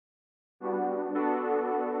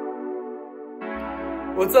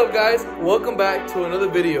What's up, guys? Welcome back to another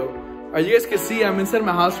video. As you guys can see, I'm inside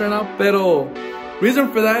my house right now, pero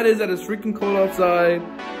reason for that is that it's freaking cold outside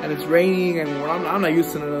and it's raining, and I'm not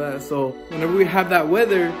used to none of that. So whenever we have that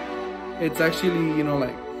weather, it's actually, you know,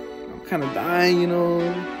 like I'm kind of dying, you know,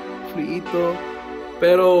 frito.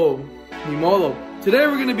 Pero ni modo. Today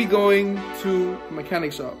we're gonna be going to a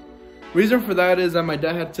mechanic shop. Reason for that is that my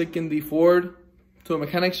dad had taken the Ford to a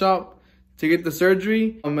mechanic shop to get the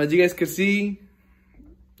surgery. As you guys can see,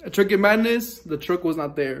 a Truck in Madness, the truck was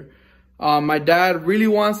not there. My dad really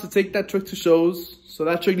wants to take that truck to shows, so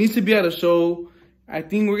that truck needs to be at a show. I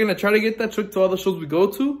think we're gonna try to get that truck to all the shows we go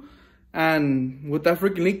to, and with that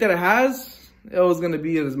freaking leak that it has, it was gonna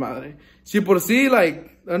be a desmadre. Si por si,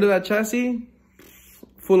 like under that chassis,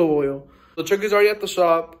 full of oil. The truck is already at the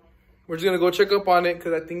shop. We're just gonna go check up on it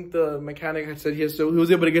because I think the mechanic had said he was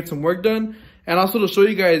able to get some work done, and also to show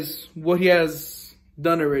you guys what he has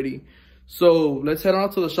done already. So let's head on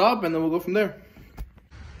out to the shop and then we'll go from there.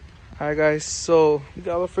 Alright guys, so we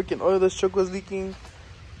got all the freaking oil this truck was leaking.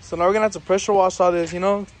 So now we're gonna have to pressure wash all this, you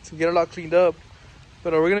know, to get it all cleaned up.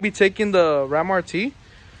 But we're gonna be taking the Ram RT.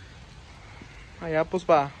 Allá pues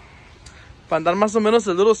pa andar más o menos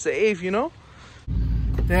a little safe, you know?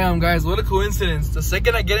 Damn guys, what a coincidence. The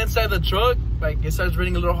second I get inside the truck, like it starts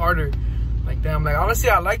raining a little harder. Like damn, like honestly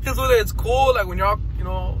I like this with it. It's cool, like when you're all, you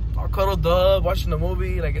know, all cuddled up watching the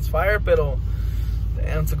movie, like it's fire, pero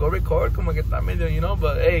damn, to go record como que está medio, you know,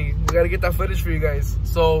 but hey, we gotta get that footage for you guys.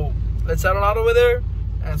 So let's head on out over there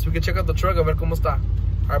and so we can check out the truck a ver cómo está.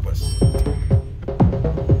 Alright pues.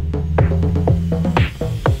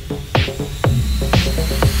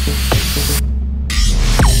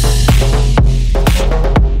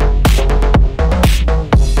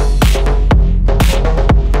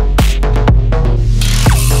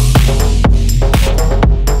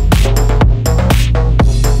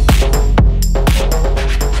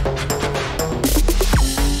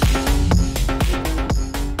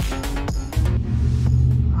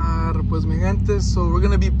 So we're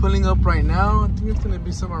gonna be pulling up right now. I think it's gonna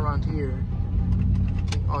be somewhere around here.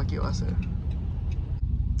 Oh, aquí va a ser.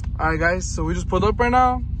 Alright guys, so we just pulled up right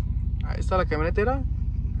now. Ahí está la camionetera.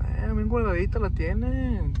 Bien guardadita la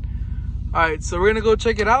tienen. Alright, so we're gonna go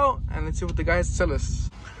check it out and let's see what the guys tell us.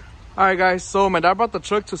 Alright guys, so my dad brought the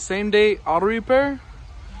truck to same day auto repair.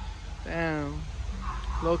 Damn,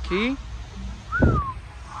 low key.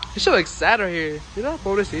 This shit looks sad right here. Mira,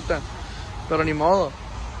 pobrecita. Pero ni modo.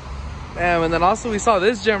 Damn, and then also we saw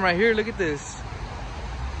this gem right here. Look at this.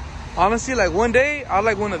 Honestly, like one day I'd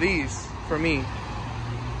like one of these for me.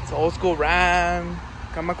 It's an old school Ram,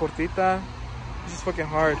 cama cortita. This is fucking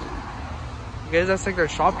hard. I guess that's like their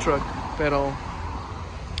shop truck. Pero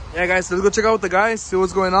yeah guys, let's go check out with the guys, see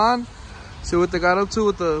what's going on, see what they got up to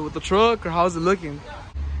with the truck, or how's it looking.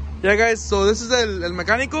 Yeah guys, so this is el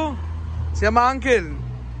mecánico. Se llama Ángel.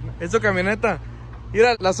 Es su camioneta.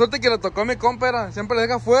 Mira, la suerte que le tocó a mi compa era, siempre le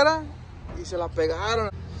deja afuera y se la pegaron.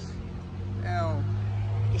 Damn.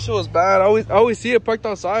 This shit was bad. I always see it parked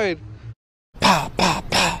outside. Pa, pa,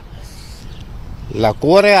 pa. La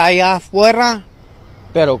corre allá afuera,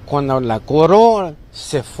 pero cuando la corrió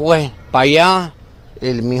se fue para allá.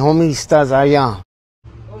 Mi homie está allá.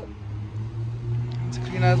 It's a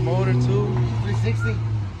clean ass motor too. 360.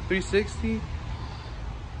 360.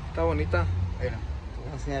 Está bonita. Mira, te voy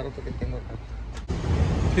a enseñar otro que tengo acá.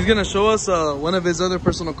 He's gonna show us one of his other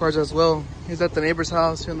personal cars as well. He's at the neighbor's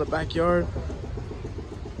house here in the backyard.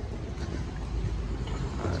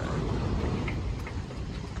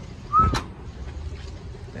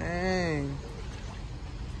 Dang.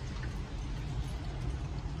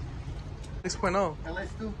 6.0.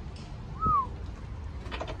 LS2.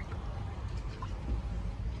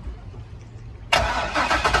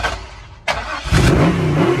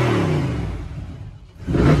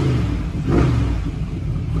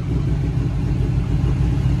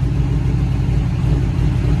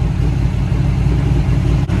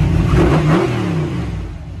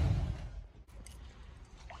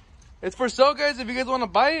 It's for sale, guys, if you guys want to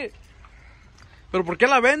buy it. Pero ¿por qué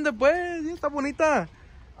la vende, pues? Sí, está bonita.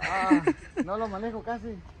 Ah, no lo manejo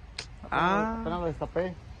casi. Apenas lo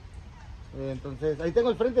destapé. Entonces, ahí tengo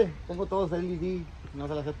el frente. Pongo todos LED. No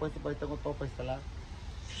se las he puesto, pero ahí tengo todo para instalar.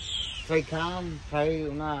 Trae cam, trae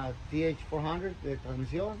una TH400 de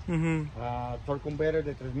transmisión. Torque converter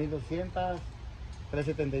de 3200.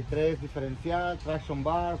 373 diferencial. Traction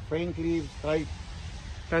bar, frame clips. Trae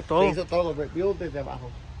todo. Se hizo todo, rebuild desde abajo.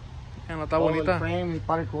 No, está bonita. El frame, el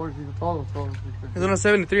power cord, todo. Es una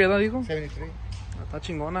 73, ¿verdad, dijo? 73. Está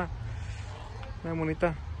chingona. Muy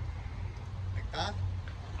bonita. Acá,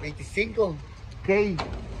 25K.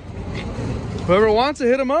 Whoever wants it,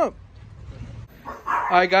 hit him up.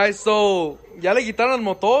 Alright guys, so ya le quitaron el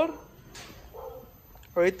motor.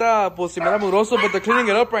 Ahorita pues se mira mugroso, but they're cleaning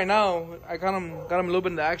it up right now. I got him a little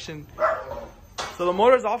bit into action. So the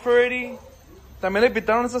motor's off already. También le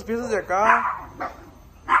quitaron esas piezas de acá.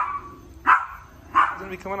 It's gonna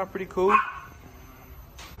be coming out pretty cool.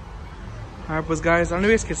 Alright pues guys, I don't know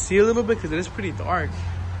if you guys can see a little bit because it is pretty dark.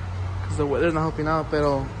 Because the weather's not helping out,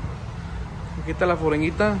 pero aquí está la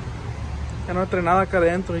forenguita. Ya no trae nada acá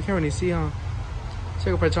adentro. You can't really see, huh?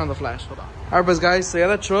 Check up on the flash. Hold on. Alright, pues guys, so ya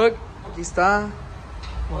the truck, aquí está.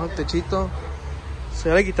 Bajo el techito. So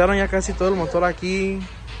ya le quitaron ya casi todo el motor aquí.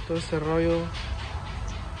 Todo este rollo.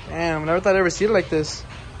 Damn, never thought I'd ever see it like this.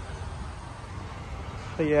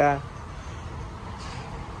 But yeah.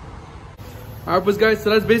 Alright, pues guys, so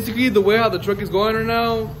that's basically the way how the truck is going right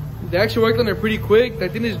now. They actually worked on it pretty quick. I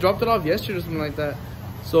think they just dropped it off yesterday or something like that.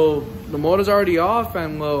 So the motor's already off,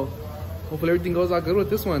 and well, hopefully everything goes out good with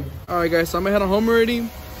this one. Alright guys, so I'm gonna head on home already.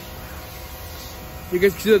 You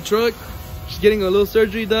guys can see the truck. She's getting a little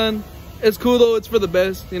surgery done. It's cool though, it's for the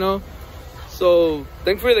best, you know. So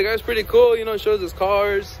thankfully the guy's pretty cool, you know, shows his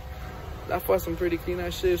cars. That was some pretty clean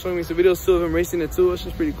ass shit. Showing me some videos too of him racing it too. It's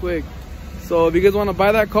just pretty quick. So if you guys want to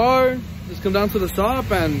buy that car, just come down to the shop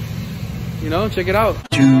and, you know, check it out.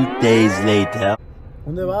 2 days later.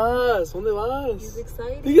 ¿Dónde vas? ¿Dónde vas? He's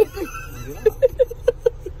excited.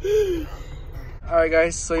 Alright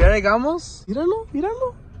guys, so ya llegamos. Míralo,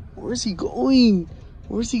 míralo. Where's he going?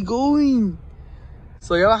 Where's he going?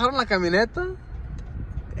 So ya bajaron la camioneta.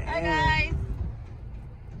 Hi guys.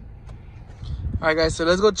 Alright guys, so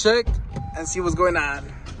let's go check and see what's going on.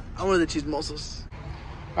 I'm one of the chismosos.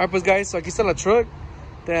 Alright pues guys, so aquí está la truck.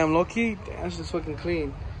 Damn, low-key, damn, it's just fucking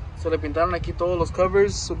clean. So le pintaron aquí todos los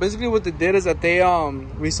covers. So basically what they did is that they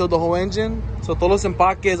resealed the whole engine. So todos los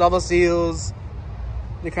empaques, all the seals,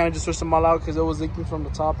 they kind of just switched them all out because it was leaking from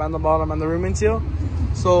the top and the bottom and the rim seal.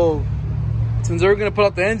 So since they were gonna put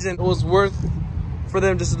out the engine, it was worth for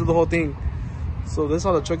them just to do the whole thing. So this is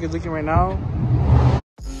how the truck is looking right now.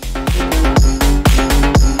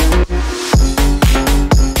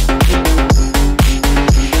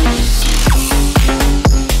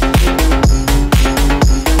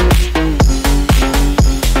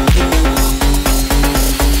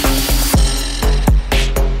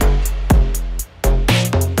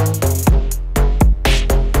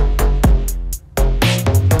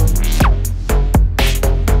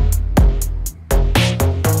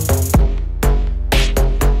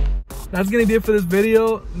 That's gonna be it for this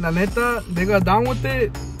video. La neta, they got down with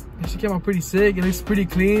it. She came out pretty sick. It looks pretty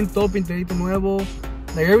clean. Todo pintadito nuevo.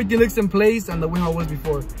 Like everything looks in place and the way how it was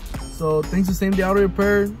before. So thanks to Same Day Auto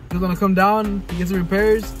Repair. He's gonna come down to get some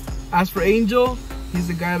repairs. Ask for Angel. He's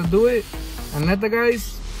the guy to do it. And neta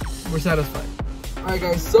guys, we're satisfied. Alright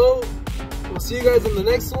guys, so we'll see you guys in the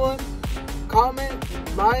next one.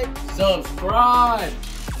 Comment, like, subscribe.